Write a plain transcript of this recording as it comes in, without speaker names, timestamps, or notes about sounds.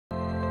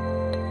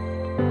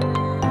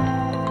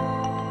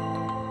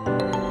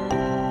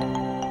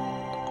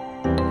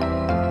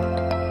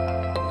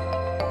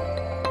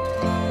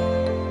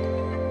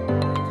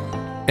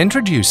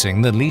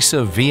Introducing the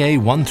Steriliser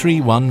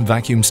VA131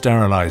 vacuum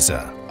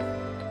sterilizer.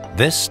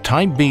 This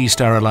Type B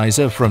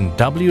sterilizer from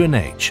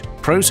W&H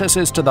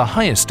processes to the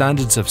highest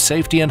standards of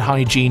safety and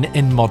hygiene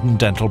in modern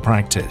dental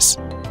practice,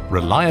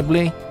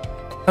 reliably,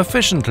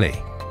 efficiently,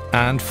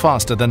 and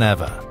faster than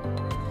ever.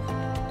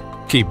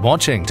 Keep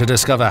watching to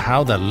discover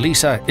how the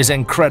Steriliser is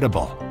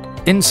incredible,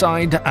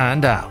 inside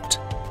and out.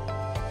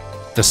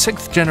 The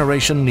 6th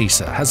generation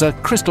Steriliser has a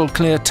crystal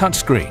clear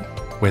touchscreen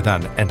with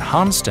an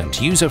enhanced and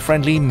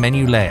user-friendly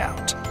menu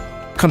layout.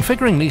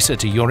 Configuring Steriliser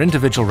to your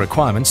individual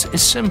requirements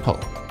is simple.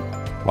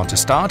 Want to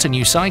start a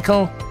new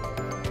cycle?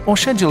 Or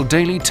schedule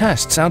daily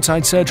tests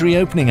outside surgery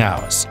opening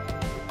hours?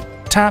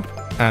 Tap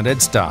and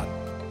it's done.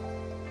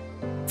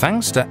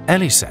 Thanks to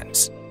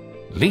EliSense,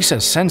 Steriliser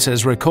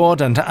sensors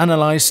record and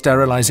analyze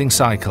sterilizing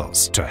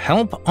cycles to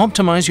help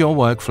optimize your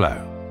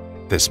workflow.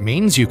 This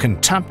means you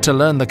can tap to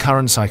learn the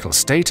current cycle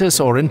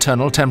status or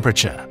internal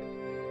temperature.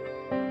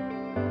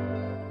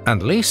 And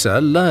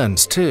Steriliser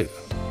learns too,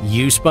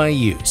 use by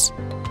use,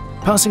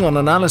 passing on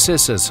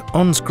analysis as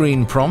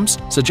on-screen prompts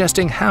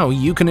suggesting how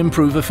you can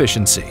improve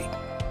efficiency.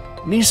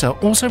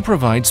 Steriliser also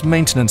provides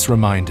maintenance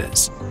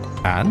reminders,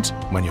 and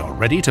when you're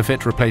ready to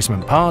fit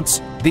replacement parts,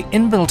 the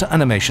inbuilt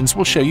animations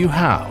will show you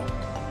how.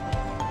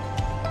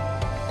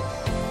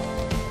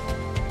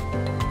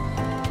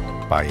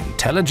 By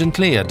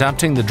intelligently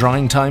adapting the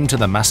drying time to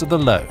the mass of the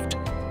load,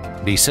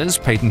 Steriliser's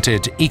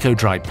patented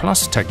EcoDry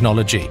Plus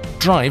technology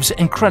drives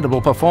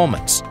incredible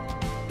performance.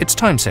 It's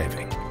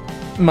time-saving,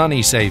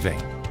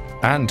 money-saving,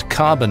 and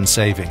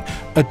carbon-saving,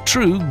 a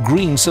true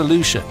green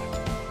solution.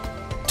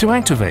 To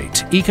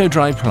activate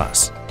EcoDry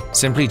Plus,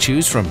 simply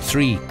choose from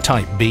 3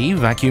 Type B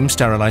vacuum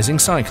sterilizing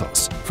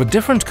cycles for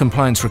different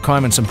compliance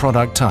requirements and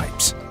product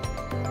types.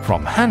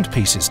 From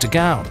handpieces to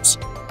gowns,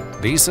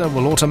 Steriliser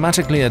will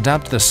automatically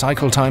adapt the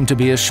cycle time to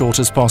be as short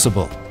as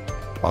possible,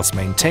 whilst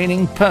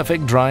maintaining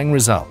perfect drying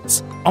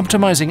results,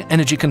 optimizing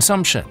energy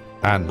consumption,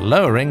 and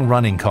lowering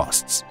running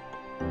costs.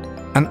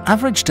 An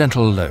average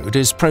dental load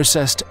is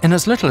processed in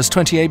as little as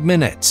 28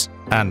 minutes,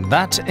 and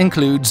that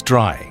includes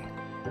drying.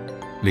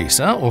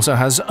 Steriliser also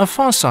has a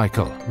fast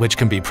cycle, which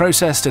can be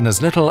processed in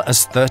as little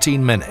as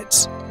 13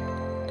 minutes.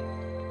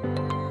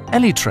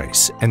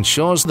 EliTrace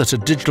ensures that a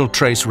digital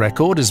trace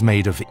record is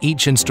made of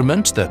each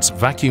instrument that's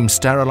vacuum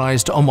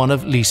sterilized on one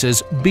of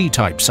Steriliser's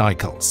B-type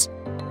cycles.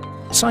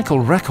 Cycle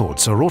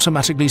records are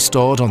automatically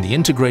stored on the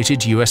integrated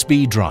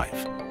USB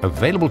drive,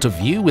 available to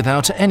view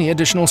without any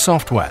additional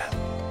software.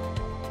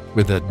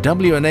 With the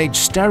W&H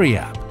Steri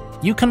app,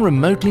 you can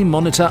remotely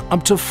monitor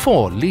up to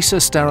 4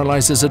 Steriliser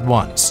sterilizers at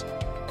once,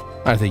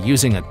 either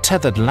using a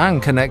tethered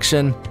LAN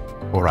connection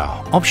or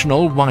our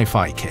optional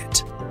Wi-Fi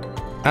kit.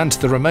 And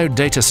the remote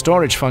data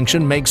storage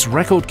function makes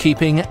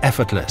record-keeping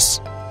effortless.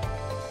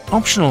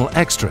 Optional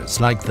extras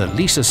like the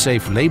Steriliser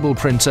Safe label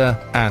printer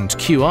and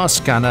QR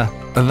scanner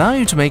allow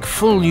you to make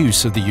full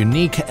use of the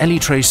unique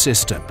EliTrace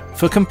system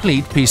for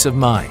complete peace of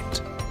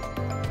mind.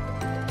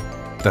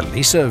 The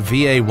Steriliser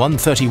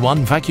VA131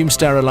 vacuum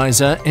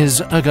sterilizer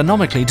is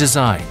ergonomically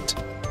designed.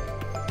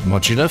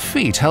 Modular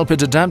feet help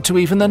it adapt to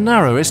even the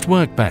narrowest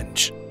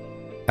workbench,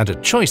 and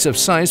a choice of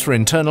size for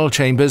internal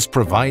chambers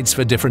provides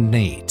for different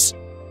needs.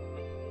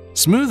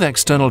 Smooth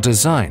external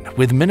design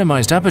with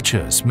minimized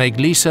apertures make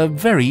Steriliser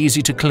very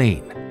easy to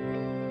clean.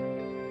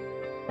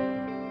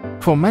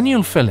 For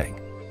manual filling,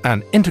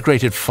 an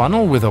integrated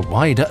funnel with a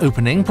wider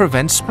opening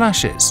prevents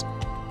splashes.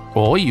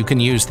 Or you can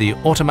use the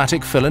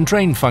automatic fill and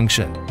drain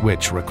function,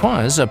 which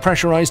requires a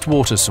pressurized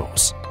water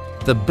source.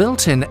 The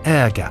built-in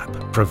air gap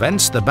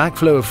prevents the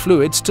backflow of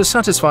fluids to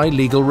satisfy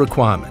legal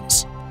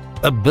requirements.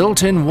 A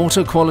built-in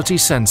water quality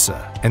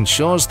sensor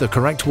ensures the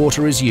correct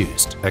water is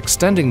used,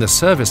 extending the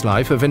service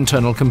life of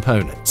internal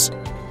components.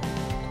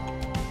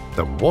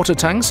 The water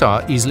tanks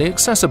are easily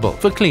accessible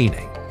for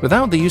cleaning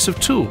without the use of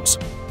tools.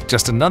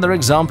 Just another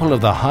example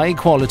of the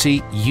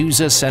high-quality,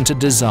 user-centered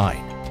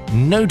design.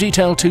 No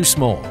detail too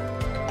small.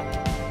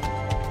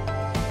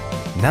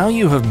 Now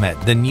you have met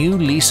the new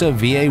Steriliser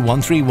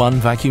VA131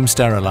 vacuum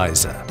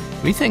sterilizer.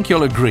 We think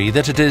you'll agree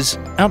that it is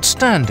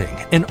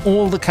outstanding in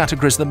all the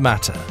categories that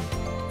matter.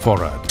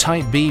 For a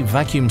Type B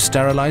vacuum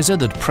sterilizer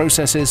that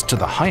processes to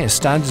the highest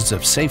standards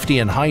of safety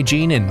and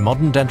hygiene in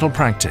modern dental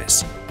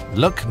practice,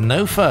 look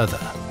no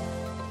further.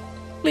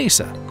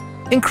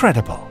 Steriliser,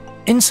 incredible,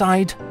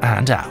 inside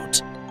and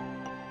out.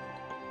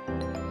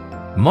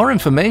 More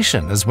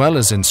information as well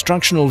as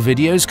instructional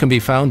videos can be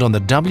found on the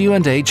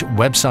W&H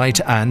website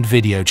and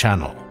video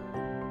channel.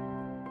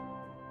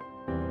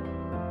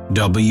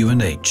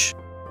 W&H.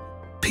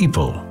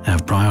 People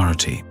have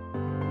priority.